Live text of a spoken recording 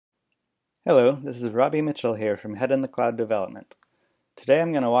Hello, this is Robbie Mitchell here from Head in the Cloud Development. Today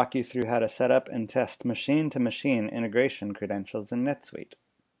I'm going to walk you through how to set up and test machine-to-machine integration credentials in NetSuite.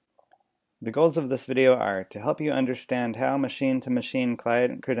 The goals of this video are to help you understand how machine-to-machine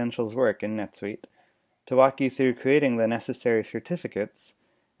client credentials work in NetSuite, to walk you through creating the necessary certificates,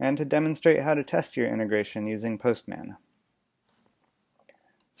 and to demonstrate how to test your integration using Postman.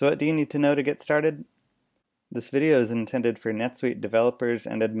 So what do you need to know to get started? This video is intended for NetSuite developers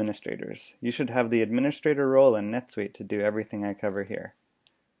and administrators. You should have the administrator role in NetSuite to do everything I cover here.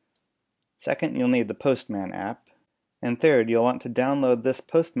 Second, you'll need the Postman app. And third, you'll want to download this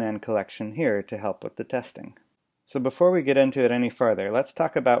Postman collection here to help with the testing. So before we get into it any farther, let's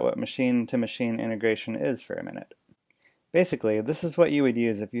talk about what machine-to-machine integration is for a minute. Basically, this is what you would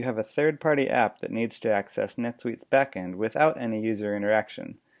use if you have a third-party app that needs to access NetSuite's backend without any user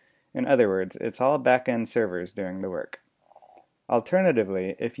interaction. In other words, it's all back-end servers doing the work.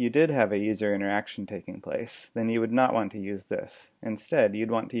 Alternatively, if you did have a user interaction taking place, then you would not want to use this. Instead,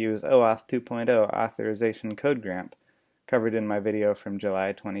 you'd want to use OAuth 2.0 authorization code grant, covered in my video from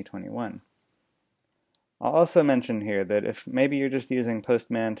July 2021. I'll also mention here that if maybe you're just using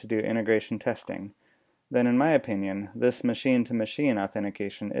Postman to do integration testing, then in my opinion, this machine-to-machine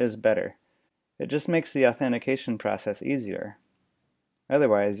authentication is better. It just makes the authentication process easier.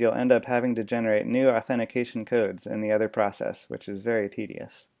 Otherwise, you'll end up having to generate new authentication codes in the other process, which is very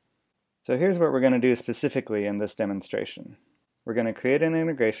tedious. So here's what we're going to do specifically in this demonstration. We're going to create an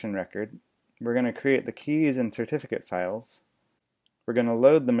integration record. We're going to create the keys and certificate files. We're going to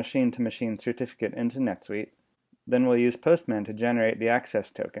load the machine-to-machine certificate into NetSuite. Then we'll use Postman to generate the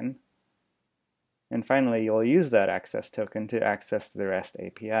access token. And finally, you'll use that access token to access the REST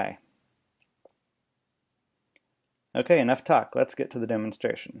API. Okay, enough talk. Let's get to the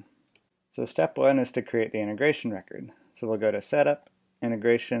demonstration. So step one is to create the integration record. So we'll go to Setup,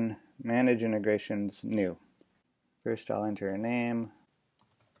 Integration, Manage Integrations, New. First I'll enter a name.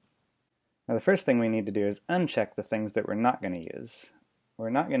 Now the first thing we need to do is uncheck the things that we're not going to use. We're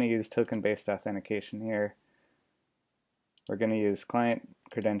not going to use token-based authentication here. We're going to use client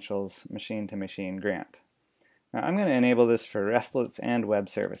credentials machine-to-machine grant. Now I'm going to enable this for RESTlets and web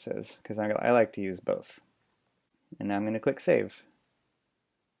services because I like to use both. And now I'm going to click Save.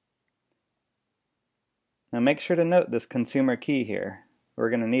 Now make sure to note this consumer key here. We're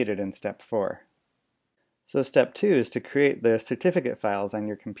going to need it in step 4. So step 2 is to create the certificate files on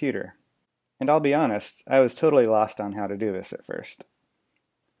your computer. And I'll be honest, I was totally lost on how to do this at first.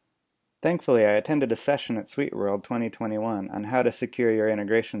 Thankfully, I attended a session at SuiteWorld 2021 on how to secure your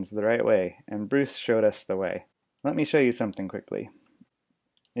integrations the right way, and Bruce showed us the way. Let me show you something quickly.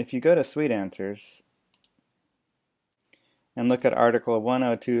 If you go to Suite Answers, and look at Article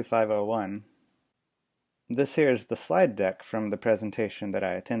 102501. This here is the slide deck from the presentation that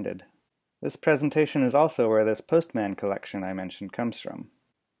I attended. This presentation is also where this Postman collection I mentioned comes from.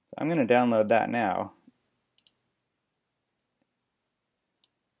 So I'm going to download that now.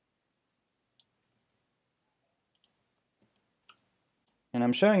 And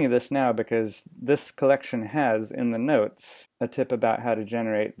I'm showing you this now because this collection has, in the notes, a tip about how to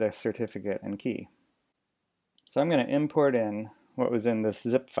generate the certificate and key. So I'm going to import in what was in this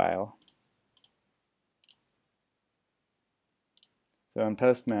zip file. So in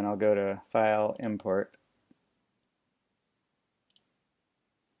Postman, I'll go to File, Import.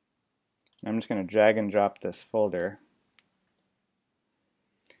 I'm just going to drag and drop this folder.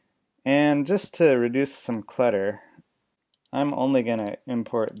 And just to reduce some clutter, I'm only going to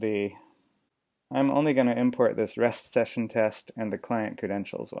import this REST session test and the client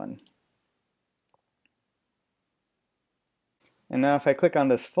credentials one. And now if I click on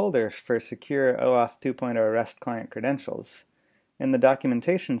this folder for Secure OAuth 2.0 REST Client Credentials, in the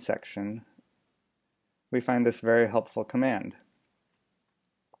documentation section, we find this very helpful command.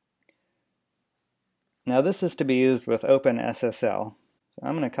 Now this is to be used with OpenSSL. So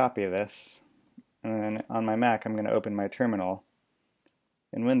I'm going to copy this, and then on my Mac I'm going to open my terminal.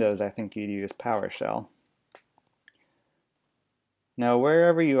 In Windows I think you'd use PowerShell. Now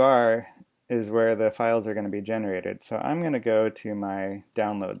wherever you are is where the files are going to be generated. So I'm going to go to my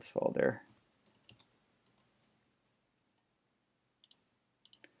Downloads folder.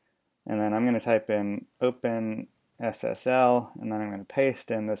 And then I'm going to type in OpenSSL, and then I'm going to paste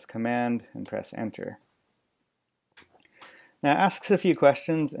in this command and press Enter. Now it asks a few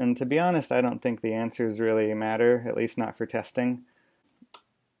questions, and to be honest, I don't think the answers really matter, at least not for testing.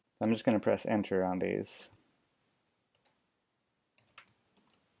 So I'm just going to press Enter on these.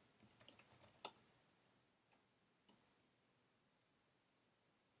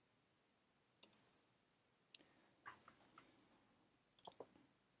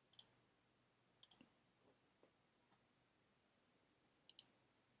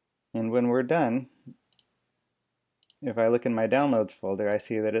 And when we're done, if I look in my downloads folder, I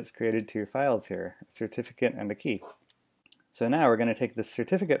see that it's created two files here, a certificate and a key. So now we're going to take this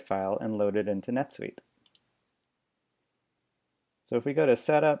certificate file and load it into NetSuite. So if we go to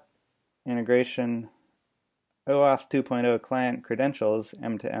Setup, Integration, OAuth 2.0 Client Credentials,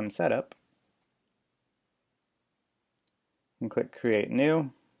 M2M Setup, and click Create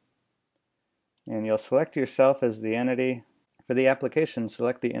New, and you'll select yourself as the entity. For the application,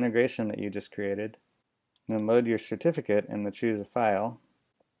 select the integration that you just created, then load your certificate in the Choose a File,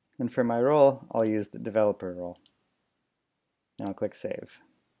 and for my role, I'll use the developer role. And I'll click Save.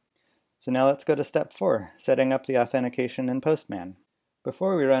 So now let's go to step 4, setting up the authentication in Postman.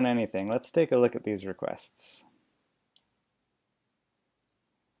 Before we run anything, let's take a look at these requests.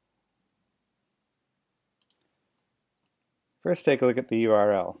 First, take a look at the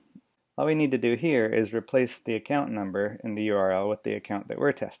URL. All we need to do here is replace the account number in the URL with the account that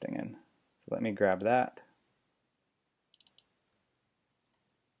we're testing in. So let me grab that.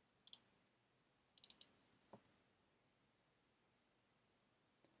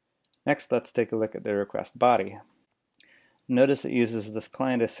 Next, let's take a look at the request body. Notice it uses this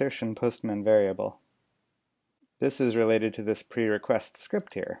client assertion Postman variable. This is related to this pre-request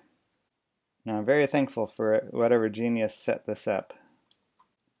script here. Now I'm very thankful for whatever genius set this up.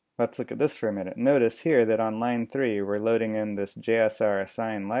 Let's look at this for a minute. Notice here that on line 3 we're loading in this JSR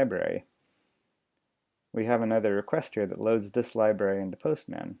assign library. We have another request here that loads this library into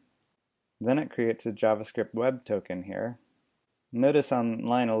Postman. Then it creates a JavaScript web token here. Notice on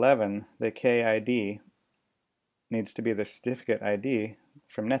line 11 the KID needs to be the certificate ID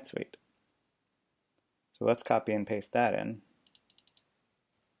from NetSuite. So let's copy and paste that in.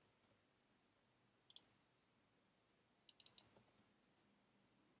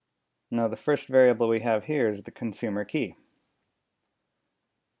 Now the first variable we have here is the consumer key.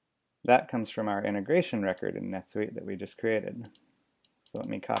 That comes from our integration record in NetSuite that we just created. So let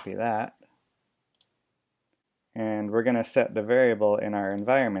me copy that. And we're going to set the variable in our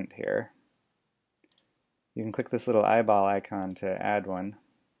environment here. You can click this little eyeball icon to add one.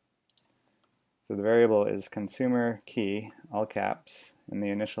 So the variable is consumer key, all caps, and the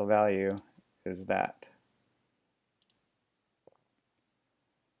initial value is that.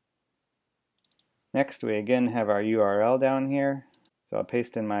 Next, we again have our URL down here. So I'll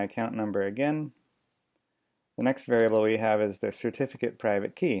paste in my account number again. The next variable we have is the certificate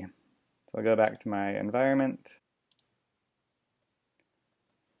private key. So I'll go back to my environment.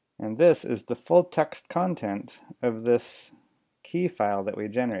 And this is the full text content of this key file that we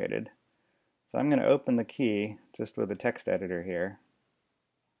generated. So I'm going to open the key just with a text editor here.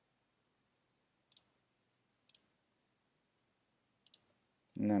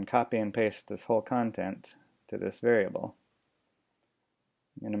 And then copy and paste this whole content to this variable.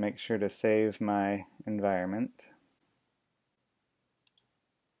 I'm going to make sure to save my environment.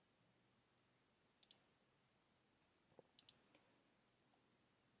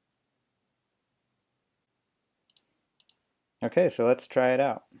 Okay, so let's try it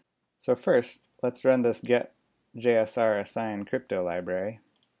out. So first, let's run this get JSR assign crypto library.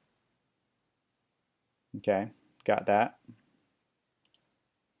 Okay, got that.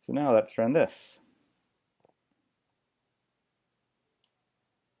 So now let's run this.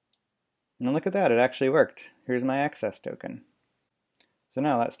 And look at that, it actually worked. Here's my access token. So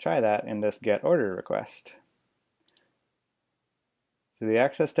now let's try that in this get order request. So the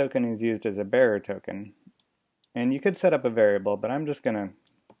access token is used as a bearer token. And you could set up a variable, but I'm just going to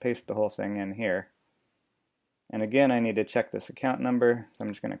paste the whole thing in here. And again, I need to check this account number, so I'm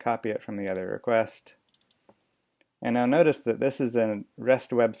just going to copy it from the other request. And now notice that this is a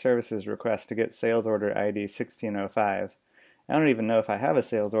REST Web Services request to get sales order ID 1605. I don't even know if I have a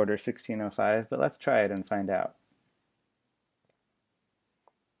sales order 1605, but let's try it and find out.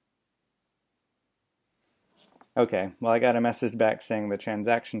 Okay, well I got a message back saying the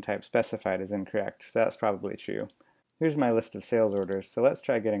transaction type specified is incorrect, so that's probably true. Here's my list of sales orders, so let's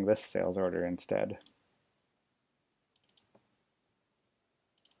try getting this sales order instead.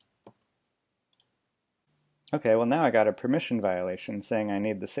 Okay, well now I got a permission violation saying I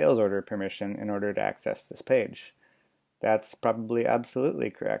need the sales order permission in order to access this page. That's probably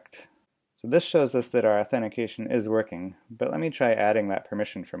absolutely correct. So this shows us that our authentication is working, but let me try adding that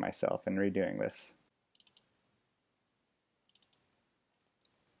permission for myself and redoing this.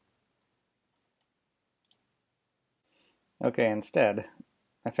 Okay, instead,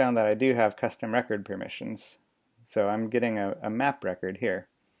 I found that I do have custom record permissions, so I'm getting a map record here.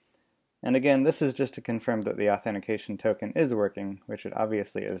 And again, this is just to confirm that the authentication token is working, which it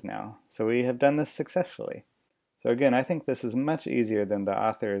obviously is now. So we have done this successfully. So again, I think this is much easier than the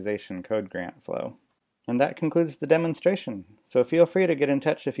authorization code grant flow. And that concludes the demonstration. So feel free to get in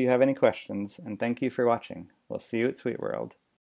touch if you have any questions, and thank you for watching. We'll see you at SuiteWorld.